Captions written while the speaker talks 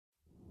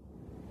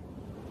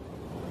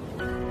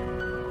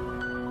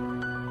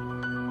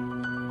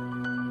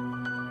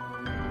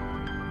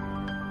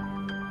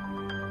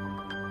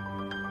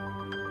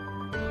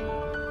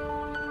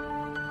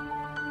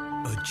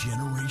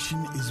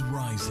generation is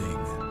rising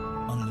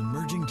on an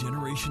emerging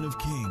generation of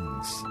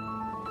kings.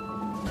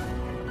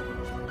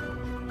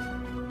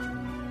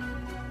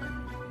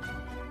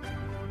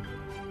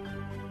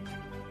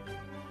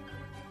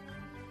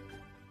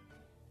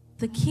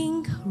 The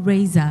King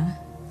Raiser.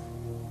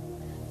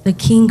 The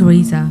King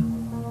Raiser.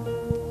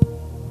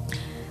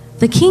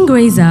 The King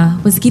Raiser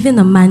was given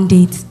a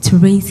mandate to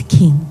raise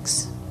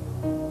kings.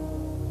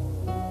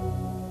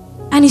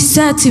 And he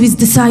said to his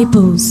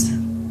disciples,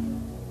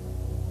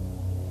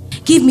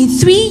 "Give me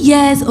 3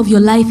 years of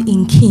your life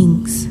in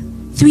kings.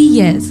 3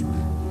 years.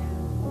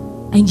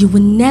 And you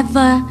will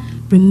never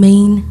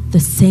remain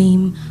the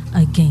same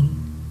again."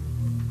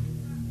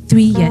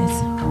 3 years.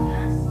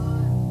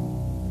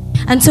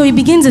 And so he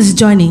begins his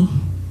journey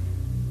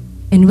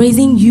in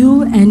raising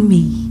you and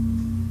me,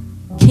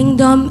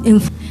 kingdom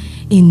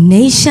in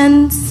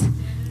nations,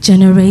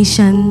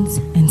 generations,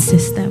 and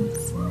systems.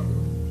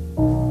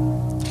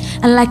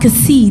 And like a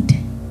seed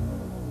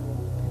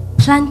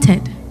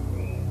planted,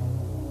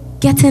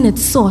 getting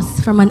its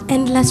source from an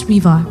endless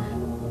river,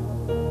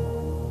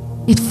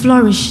 it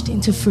flourished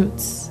into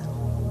fruits.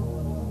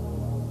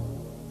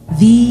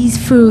 These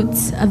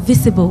fruits are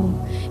visible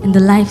in the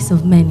lives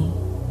of many.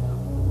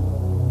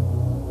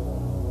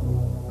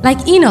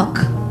 Like Enoch,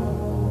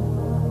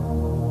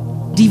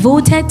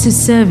 devoted to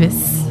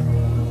service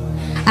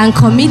and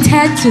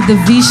committed to the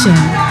vision,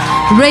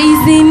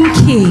 raising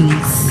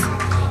kings.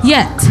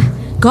 Yet,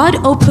 God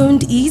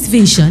opened his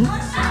vision,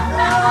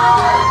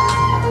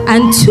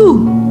 and two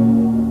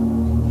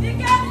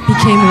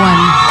became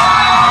one.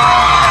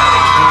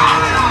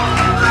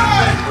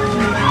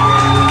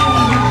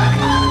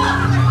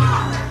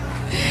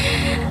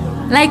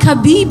 Like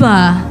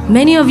Habiba,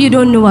 many of you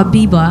don't know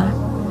Habiba.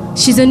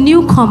 She's a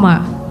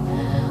newcomer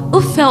who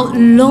felt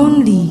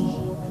lonely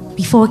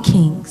before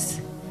kings,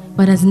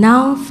 but has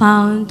now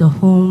found a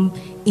home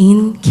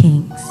in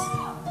kings.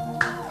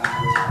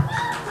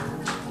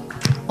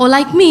 Or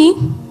like me,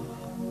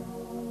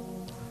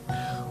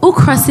 who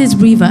crosses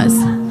rivers,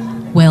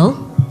 well,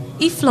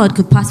 if flood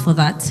could pass for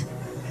that,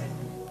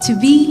 to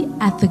be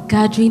at the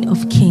gathering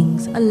of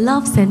kings, a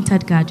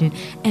love-centered gathering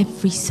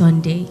every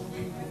Sunday.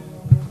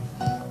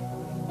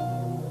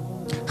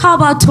 How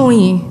about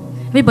Tony?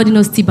 Everybody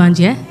knows T-Band,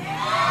 yeah?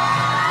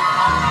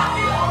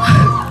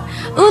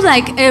 Who,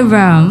 like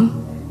Abraham,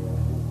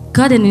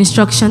 got an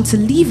instruction to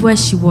leave where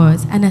she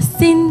was and has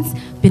since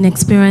been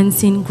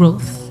experiencing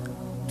growth.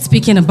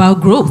 Speaking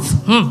about growth,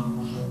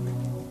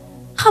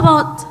 how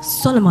about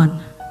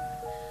Solomon,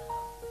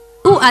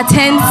 who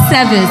attends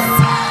service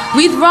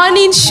with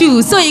running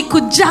shoes so he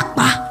could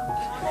jackpot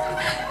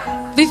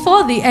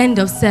before the end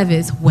of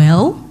service?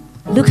 Well,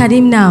 look at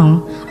him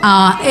now,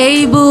 our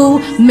able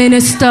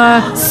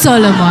minister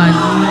Solomon.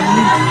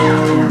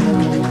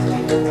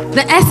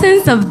 The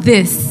essence of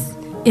this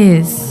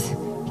is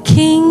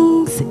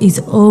kings is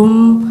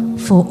home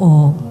for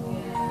all.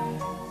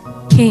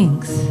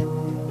 Kings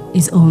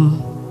is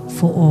home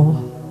for all.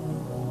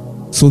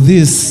 So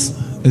this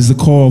is the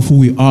core of who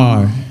we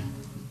are.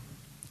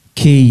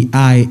 KINGSCORE.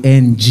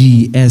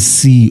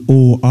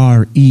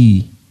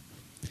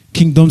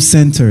 Kingdom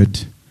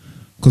centered.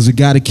 Because we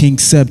got a king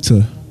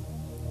scepter.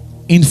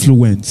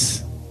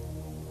 Influence.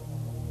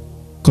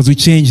 Because we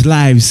change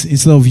lives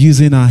instead of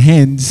using our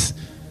hands.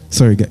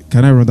 Sorry,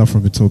 can I run that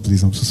from the top,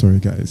 please? I'm so sorry,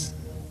 guys.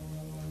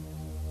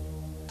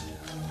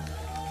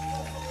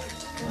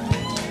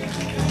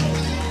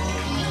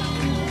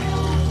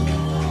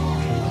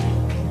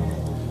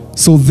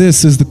 So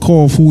this is the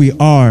core of who we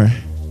are.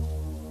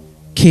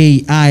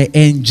 KINGSCORE.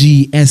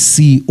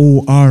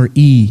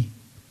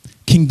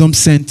 Kingdom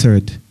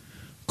centered.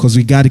 Because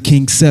we got a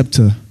king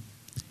scepter.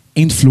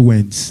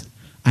 Influence.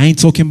 I ain't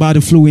talking about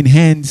the fluid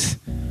hands.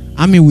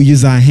 I mean, we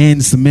use our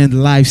hands to mend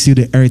lives till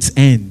the earth's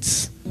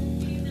ends.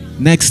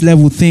 Next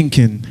level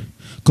thinking.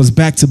 Because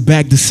back to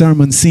back the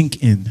sermon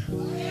sink in.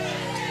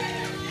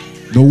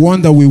 No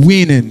wonder we're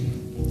winning.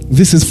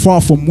 This is far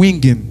from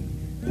winging.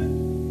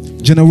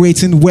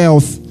 Generating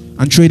wealth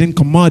and trading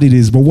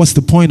commodities. But what's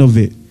the point of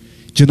it?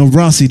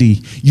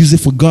 Generosity. Use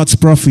it for God's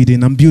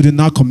profiting and building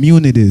our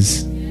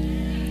communities.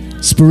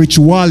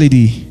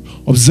 Spirituality.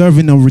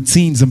 Observing our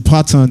routines and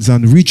patterns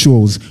and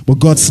rituals. But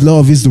God's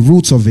love is the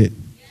root of it.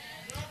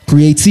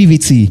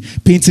 Creativity,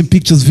 painting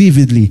pictures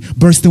vividly,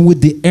 bursting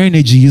with the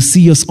energy you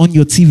see us on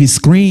your TV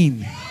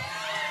screen.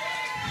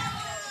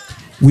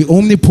 We're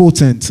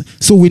omnipotent,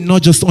 so we're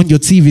not just on your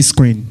TV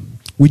screen.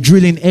 We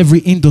drill in every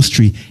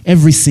industry,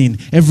 every scene,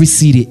 every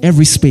city,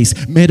 every space.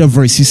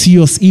 Metaverse, you see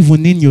us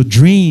even in your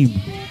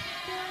dream.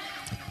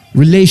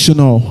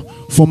 Relational,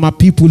 for my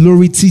people,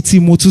 Lori Titi,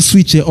 Motu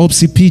Switch,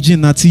 Opsi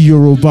Pigeon, Nati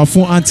Yoruba,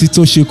 for Auntie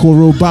Toshe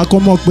Koroba,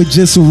 come up with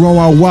Jesu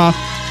Rawa.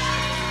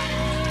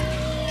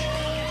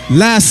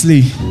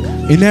 Lastly,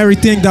 in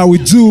everything that we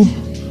do,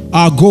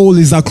 our goal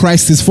is that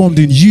Christ is formed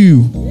in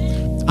you.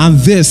 And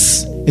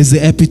this is the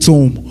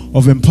epitome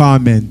of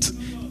empowerment.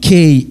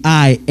 KINGSCORE.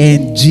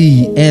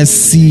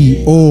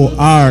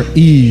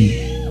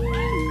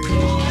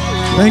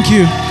 Thank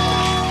you.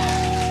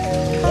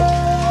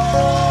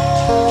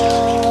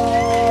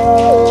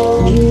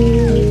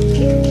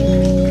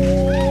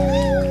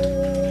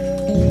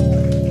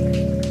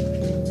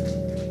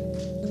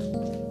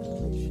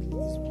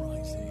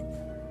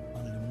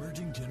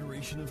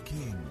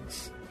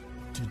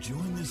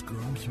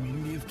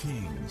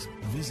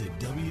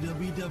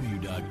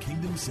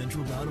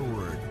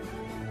 kingdomcentral.org.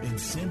 And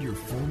send your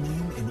full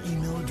name and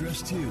email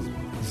address to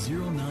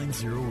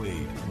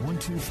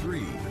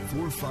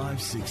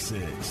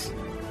 0908-123-4566.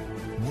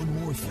 One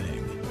more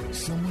thing,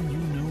 someone you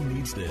know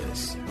needs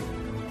this.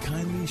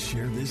 Kindly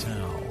share this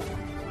now.